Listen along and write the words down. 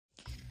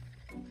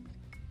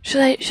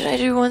Should I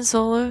do one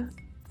solo?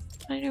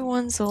 Should I do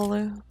one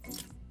solo?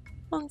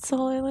 One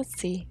solo, let's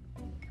see.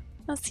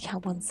 Let's see how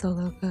one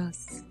solo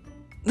goes.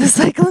 The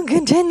cycle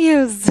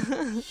continues!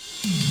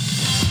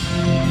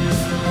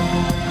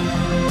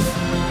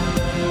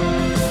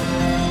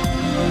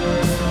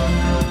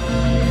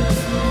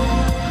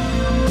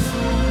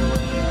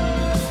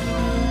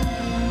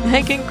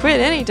 I can quit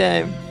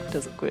anytime.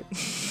 Doesn't quit.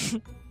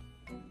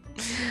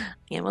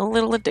 I'm a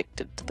little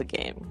addicted to the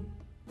game.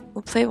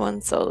 We'll play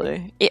one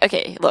solo.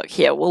 Okay, look,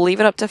 here, we'll leave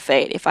it up to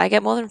fate. If I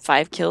get more than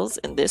 5 kills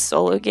in this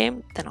solo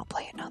game, then I'll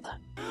play another.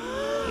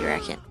 You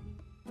reckon?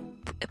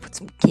 Put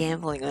some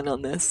gambling in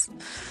on this.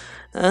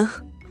 Huh?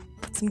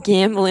 Put some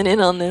gambling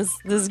in on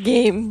this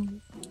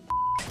game.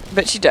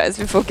 Bet she dies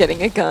before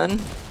getting a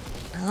gun.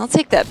 I'll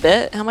take that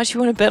bet. How much you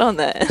want to bet on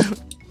that?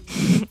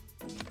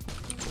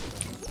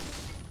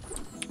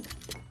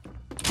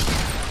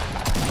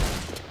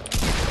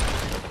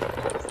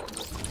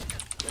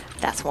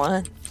 That's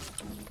one.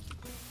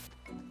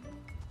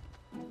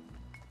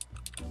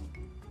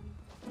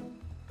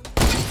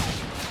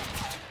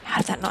 How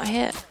did that not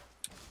hit?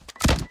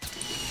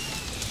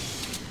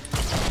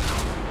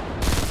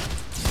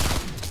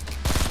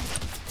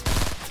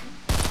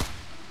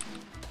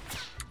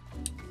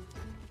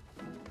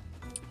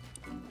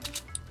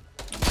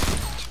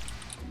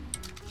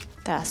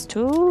 That's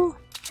 2.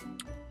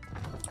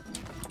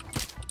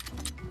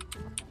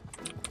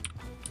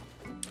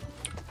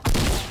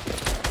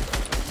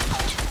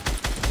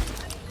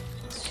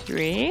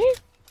 Three.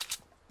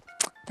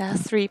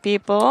 That's 3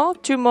 people.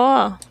 2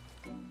 more.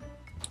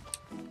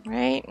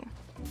 Right?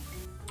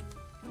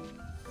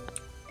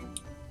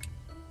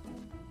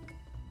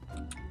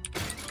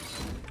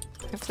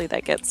 Hopefully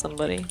that gets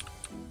somebody.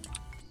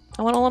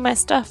 I want all of my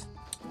stuff.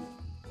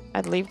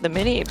 I'd leave the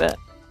mini, but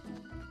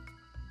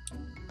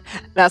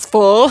that's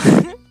full.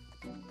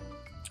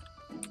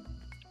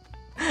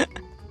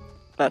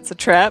 That's a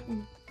trap.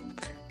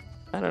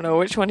 I don't know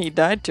which one he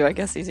died to. I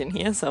guess he's in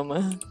here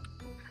somewhere.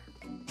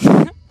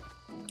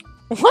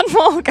 One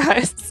more,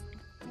 guys.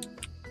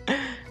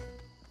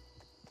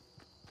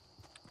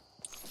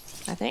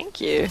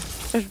 Thank you.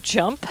 A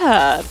jump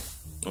pad.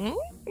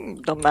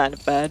 Don't mind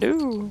if I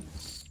do.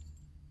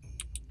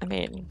 I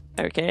mean,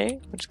 okay.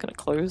 I'm just gonna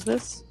close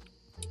this.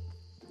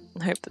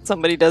 And hope that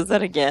somebody does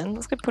that again.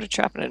 Let's go put a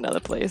trap in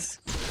another place.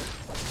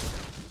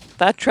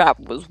 That trap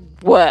was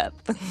wet.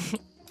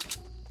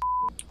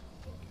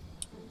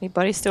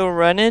 Anybody still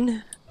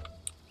running?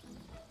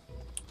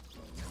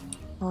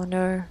 Oh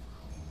no.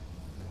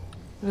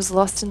 He was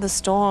lost in the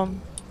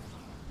storm.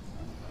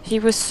 He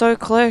was so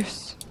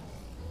close.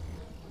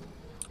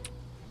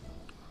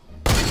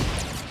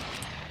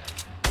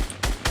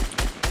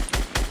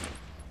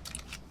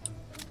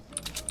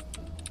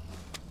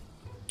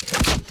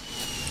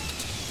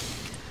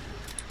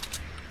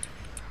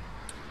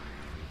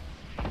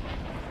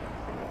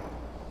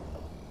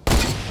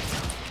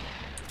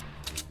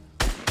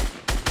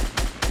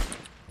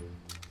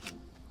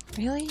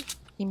 Really?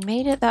 You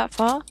made it that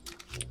far?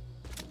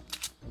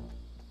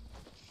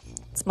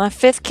 It's my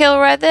 5th kill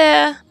right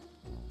there.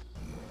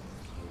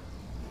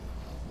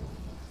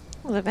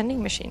 Oh, the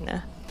vending machine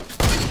there.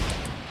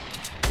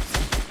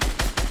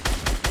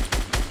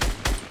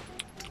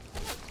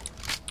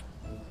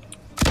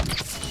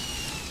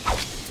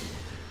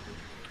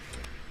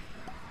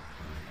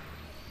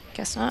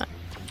 Guess not.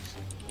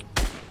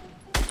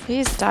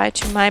 Please die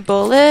to my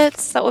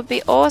bullets. That would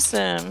be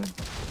awesome.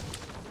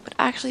 Would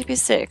actually be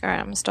sick. Alright,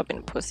 I'm gonna stop being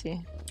a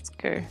pussy. Let's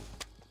go.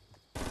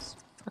 Let's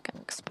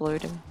fucking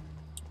explode him.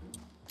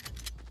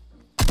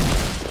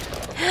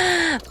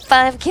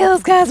 5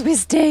 kills, guys. We're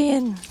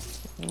staying.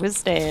 We're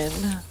staying.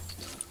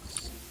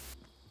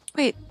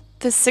 Wait,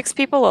 there's 6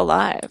 people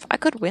alive. I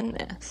could win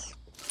this.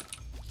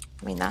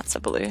 I mean, that's a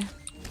blue.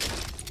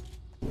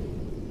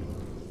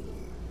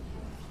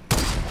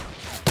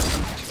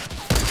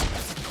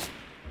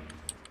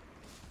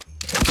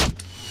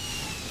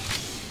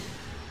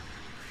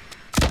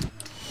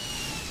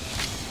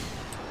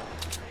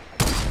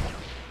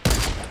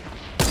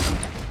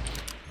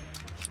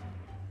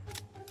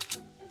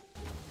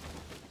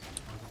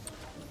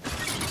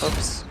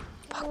 Oops.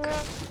 Fuck.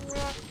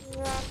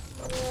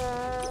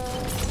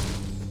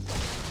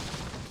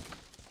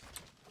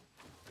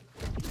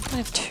 I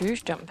have 2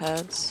 jump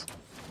pads.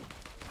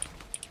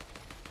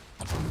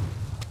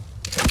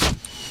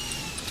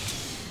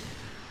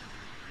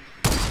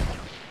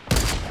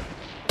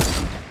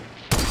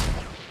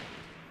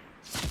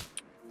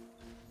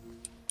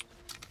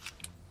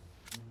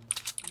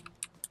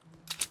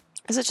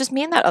 Is it just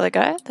me and that other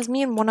guy? There's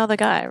me and one other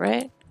guy,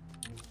 right?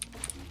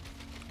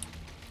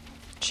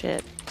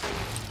 Shit.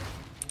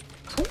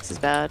 This is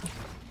bad.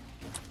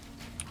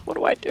 What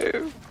do I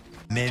do?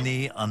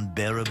 Many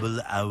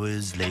unbearable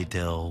hours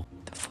later.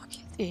 The fuck is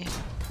he?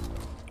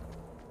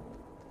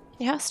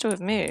 He has to have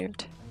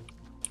moved.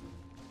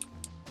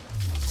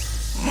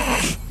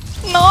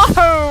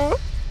 No!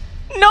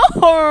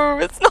 No!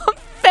 It's not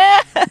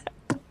fair!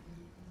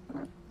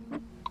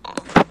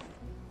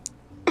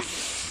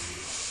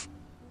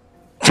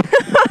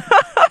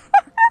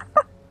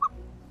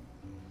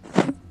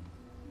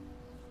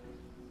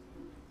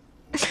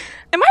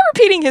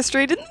 gaming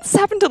history, didn't this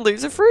happen to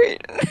Loser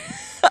Fruit?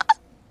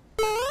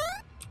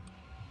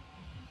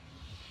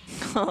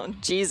 Oh,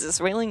 Jesus.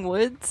 Wailing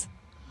Woods?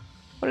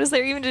 What is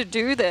there even to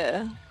do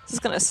there? This is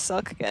gonna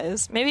suck,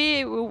 guys.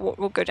 Maybe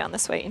we'll go down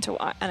this way into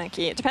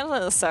Anarchy. It depends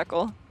on the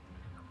circle.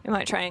 We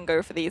might try and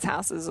go for these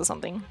houses or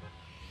something.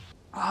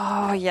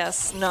 Oh,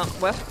 yes. No,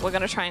 we're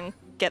gonna try and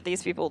get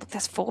these people. Look,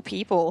 there's 4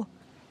 people.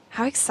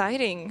 How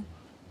exciting.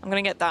 I'm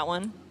gonna get that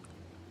one.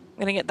 I'm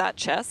gonna get that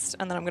chest,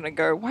 and then I'm gonna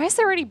go. Why is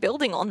there already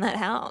building on that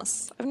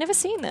house? I've never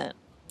seen that.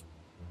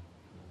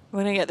 I'm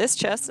gonna get this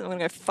chest, and I'm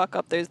gonna go fuck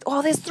up those.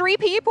 Oh, there's 3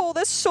 people!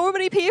 There's so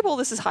many people!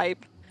 This is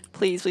hype.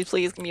 Please, please,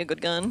 please, give me a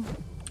good gun.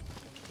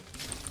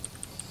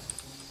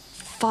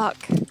 Fuck.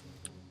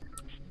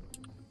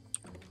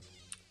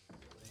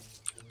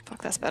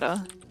 Fuck, that's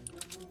better.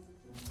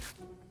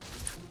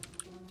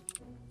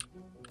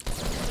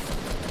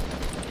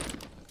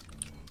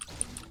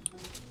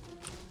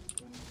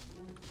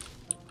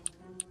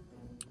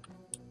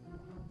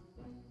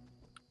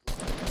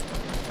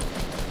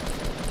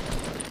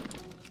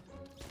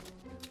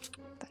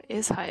 That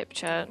is hype,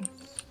 chat.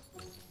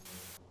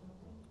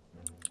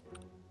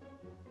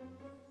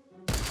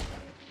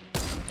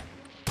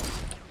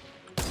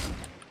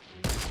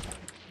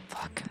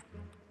 Fuck.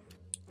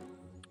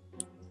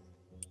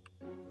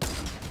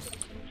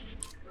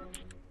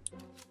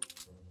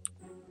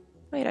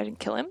 Wait, I didn't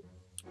kill him?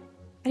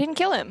 I didn't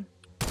kill him!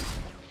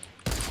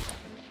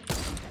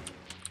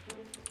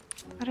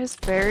 That is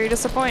very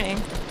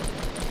disappointing.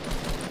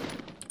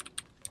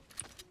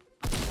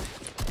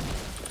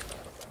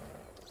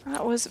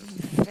 That was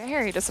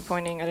very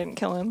disappointing I didn't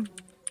kill him.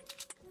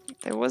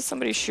 There was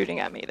somebody shooting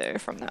at me though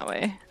from that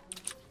way.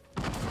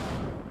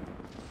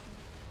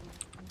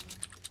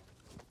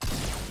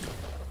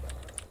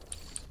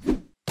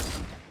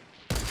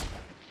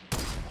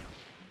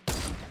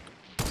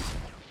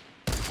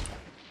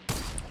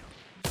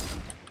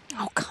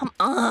 Oh, come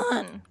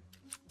on!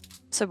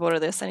 So bored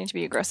of this, I need to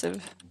be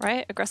aggressive,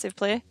 right? Aggressive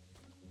play.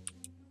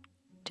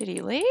 Did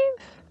he leave?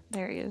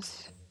 There he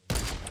is.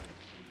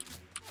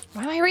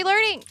 Why am I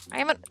reloading? I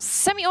am a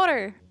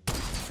semi-auto.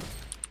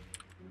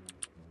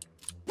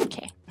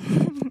 Okay.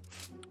 I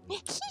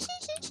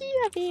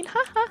mean,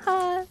 ha ha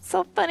ha.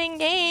 So fun in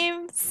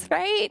games,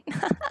 right?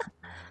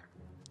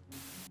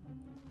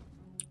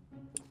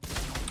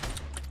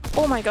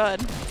 Oh my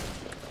god.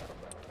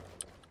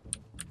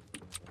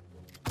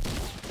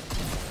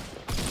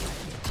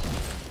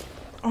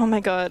 Oh my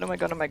god, oh my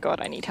god, oh my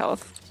god, I need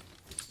health.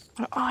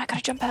 Oh, I got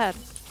a jump pad.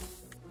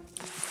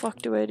 The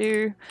fuck do I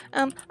do?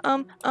 Fuck.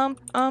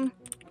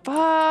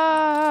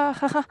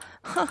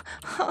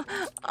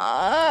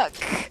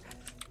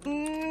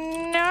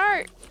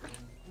 No.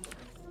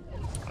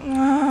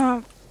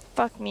 Oh,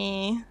 fuck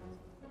me.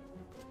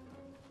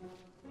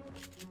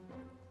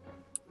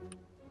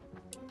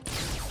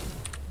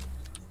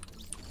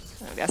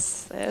 I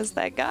guess there's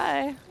that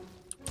guy.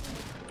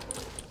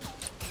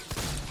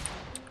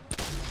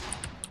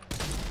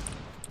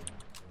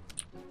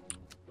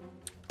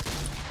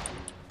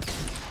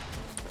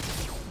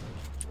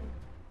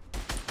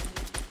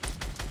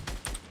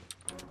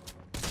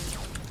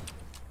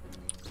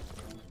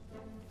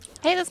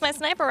 Hey, that's my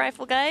sniper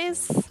rifle,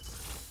 guys!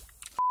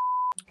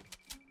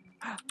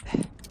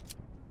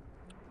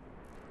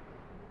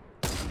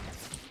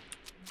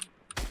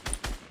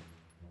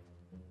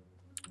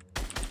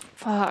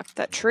 Fuck,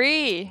 that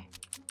tree!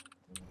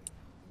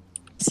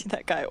 See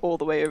that guy all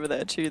the way over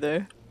there too,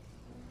 though.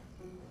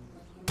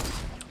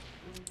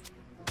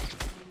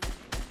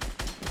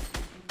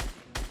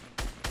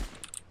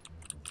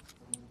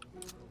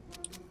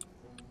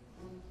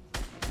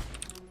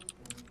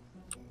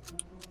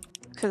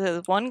 Because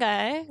there's one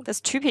guy, there's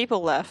 2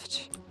 people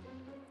left.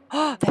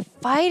 Oh, they're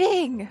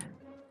fighting!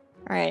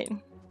 Alright.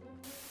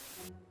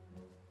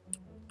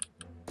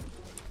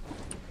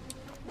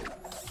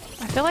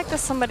 I feel like there's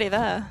somebody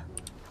there.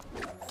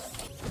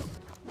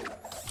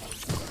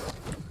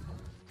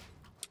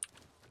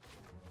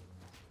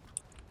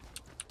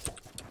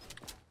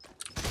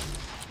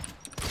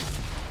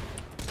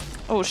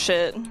 Oh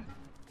shit.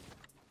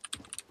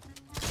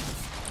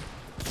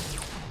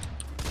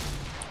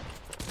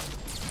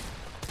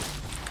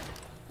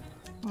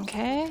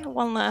 Okay,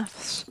 1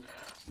 left.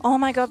 Oh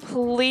my god,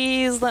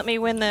 please let me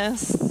win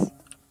this.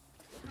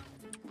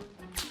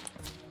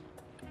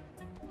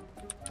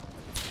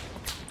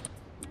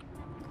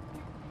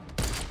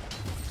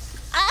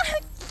 Ah,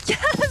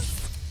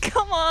 yes!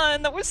 Come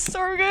on, that was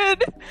so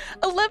good!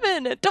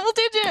 11! Double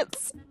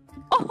digits!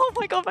 Oh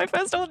my god, my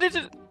first double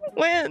digit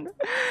win!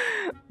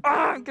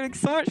 Ah, I'm getting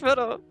so much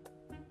better.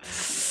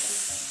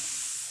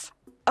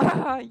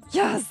 Ah,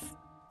 yes!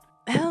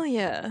 Hell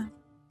yeah.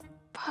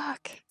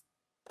 Fuck.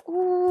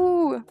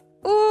 Ooh,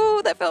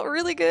 ooh, that felt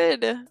really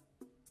good.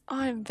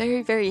 I'm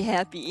very, very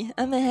happy.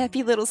 I'm a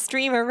happy little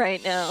streamer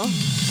right now.